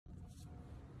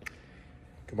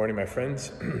Good morning, my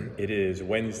friends. It is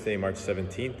Wednesday, March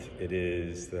 17th. It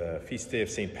is the feast day of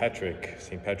St.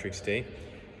 Patrick's Day.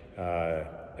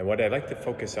 And what I'd like to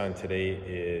focus on today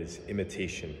is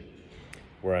imitation.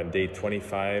 We're on day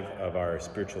 25 of our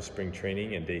spiritual spring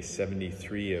training and day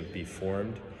 73 of Be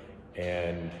Formed.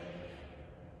 And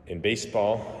in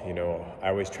baseball, I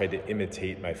always tried to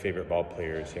imitate my favorite ball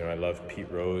players. I loved Pete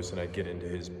Rose, and I'd get into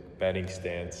his batting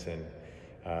stance, and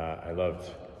I loved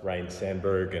Ryan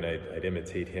Sandberg, and I'd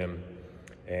imitate him.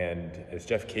 And as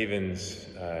Jeff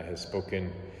Cavins has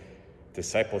spoken,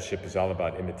 discipleship is all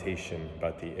about imitation,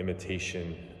 about the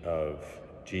imitation of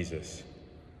Jesus.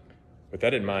 With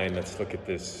that in mind, let's look at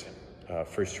this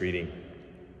first reading.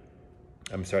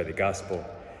 The gospel.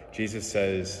 Jesus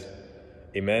says,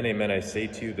 "Amen, amen, I say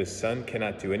to you, the Son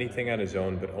cannot do anything on his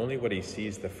own, but only what he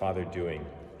sees the Father doing."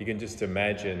 You can just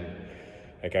imagine,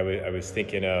 like I was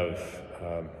thinking of,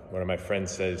 one of my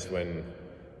friends says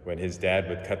when his dad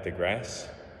would cut the grass,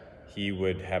 he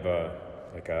would have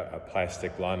a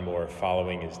plastic lawnmower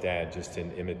following his dad, just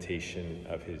in imitation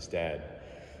of his dad.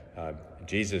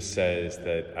 Jesus says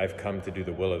that I've come to do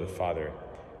the will of the Father.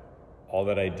 All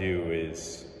that I do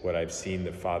is what I've seen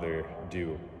the Father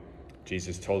do.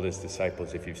 Jesus told his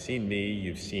disciples, if you've seen me,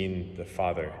 you've seen the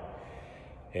Father.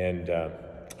 And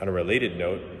on a related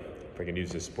note, if I can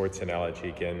use a sports analogy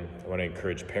again, I want to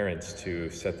encourage parents to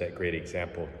set that great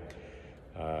example.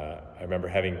 I remember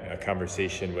having a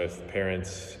conversation with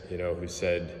parents, who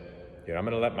said, I'm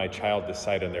going to let my child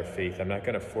decide on their faith. I'm not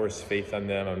going to force faith on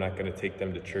them. I'm not going to take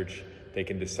them to church. They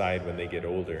can decide when they get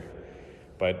older.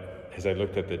 But as I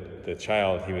looked at the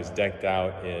child, he was decked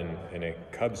out in a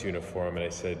Cubs uniform, and I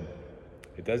said,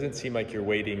 it doesn't seem like you're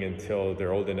waiting until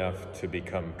they're old enough to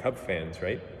become Cub fans,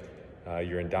 right?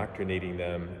 You're indoctrinating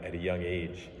them at a young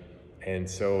age. And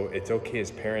so it's okay as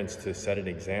parents to set an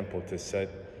example, to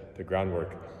set the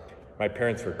groundwork. My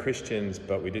parents were Christians,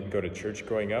 but we didn't go to church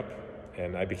growing up,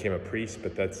 and I became a priest,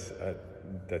 but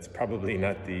that's probably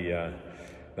not the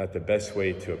best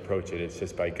way to approach it. It's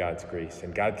just by God's grace,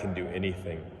 and God can do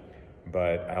anything.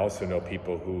 But I also know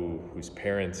people whose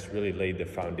parents really laid the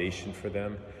foundation for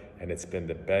them, and it's been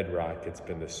the bedrock, it's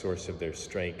been the source of their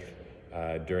strength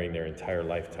during their entire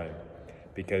lifetime.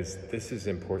 Because this is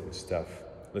important stuff.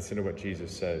 Listen to what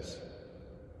Jesus says.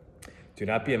 Do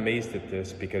not be amazed at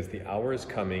this, because the hour is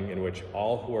coming in which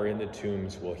all who are in the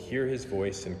tombs will hear his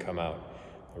voice and come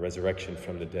out, the resurrection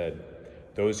from the dead.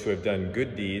 Those who have done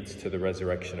good deeds to the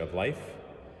resurrection of life,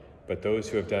 but those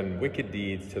who have done wicked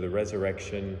deeds to the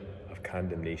resurrection of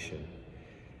condemnation.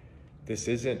 This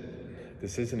isn't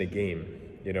a game.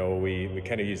 We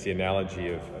kind of use the analogy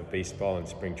of baseball and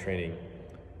spring training.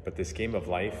 But this game of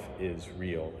life is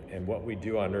real, and what we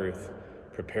do on earth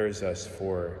prepares us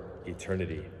for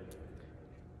eternity.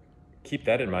 Keep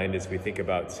that in mind as we think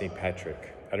about St.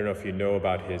 Patrick. I don't know if you know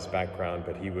about his background,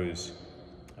 but he was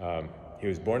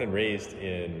born and raised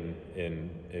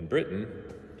in Britain,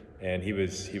 and he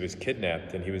was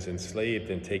kidnapped, and he was enslaved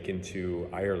and taken to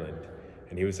Ireland.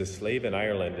 And he was a slave in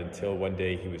Ireland until one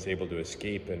day he was able to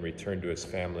escape and return to his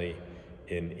family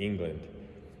in England.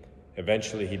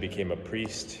 Eventually, he became a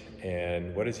priest,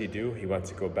 and what does he do? He wants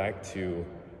to go back to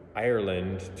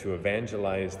Ireland to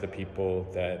evangelize the people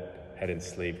that had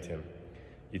enslaved him.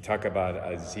 You talk about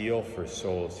a zeal for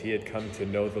souls. He had come to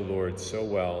know the Lord so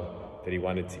well that he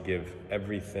wanted to give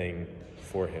everything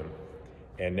for him.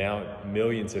 And now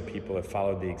millions of people have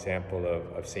followed the example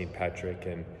of St. Patrick,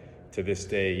 and to this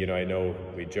day, I know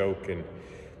we joke, and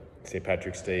St.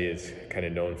 Patrick's Day is kind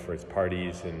of known for its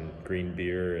parties and green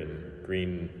beer and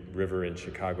Green River in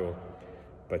Chicago.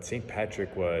 But St.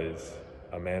 Patrick was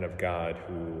a man of God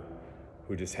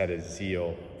who just had a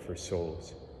zeal for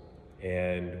souls.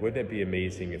 And wouldn't it be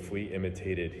amazing if we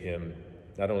imitated him,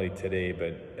 not only today,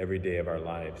 but every day of our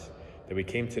lives, that we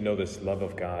came to know this love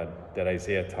of God that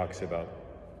Isaiah talks about.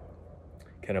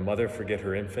 Can a mother forget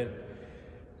her infant?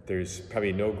 There's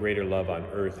probably no greater love on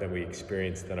earth than we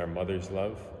experience than our mother's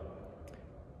love.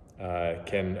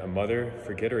 Can a mother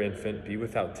forget her infant, be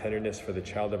without tenderness for the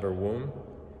child of her womb?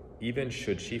 Even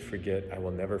should she forget, I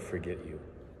will never forget you.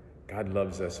 God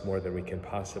loves us more than we can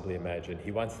possibly imagine. He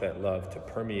wants that love to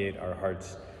permeate our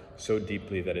hearts so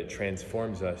deeply that it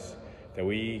transforms us, that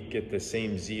we get the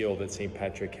same zeal that St.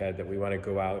 Patrick had, that we want to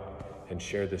go out and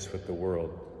share this with the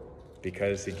world.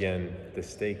 Because again, the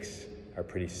stakes are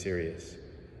pretty serious.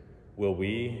 Will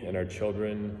we and our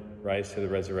children rise to the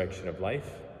resurrection of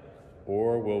life?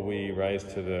 Or will we rise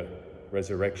to the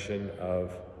resurrection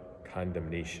of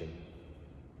condemnation?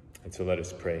 And so let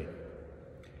us pray.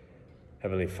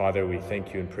 Heavenly Father, we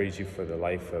thank you and praise you for the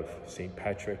life of St.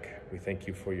 Patrick. We thank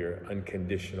you for your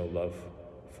unconditional love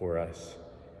for us.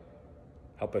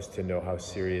 Help us to know how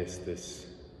serious this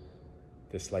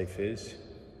life is,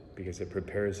 because it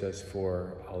prepares us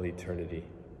for all eternity.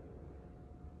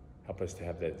 Help us to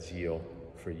have that zeal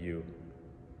for you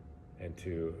and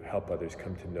to help others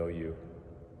come to know you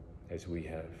as we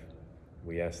have.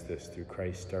 We ask this through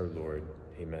Christ our Lord.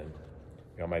 Amen.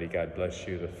 May Almighty God bless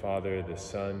you, the Father, the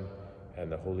Son,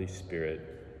 and the Holy Spirit.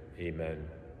 Amen.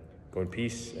 Go in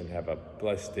peace and have a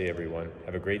blessed day, everyone.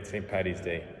 Have a great St. Paddy's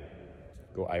Day.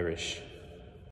 Go Irish.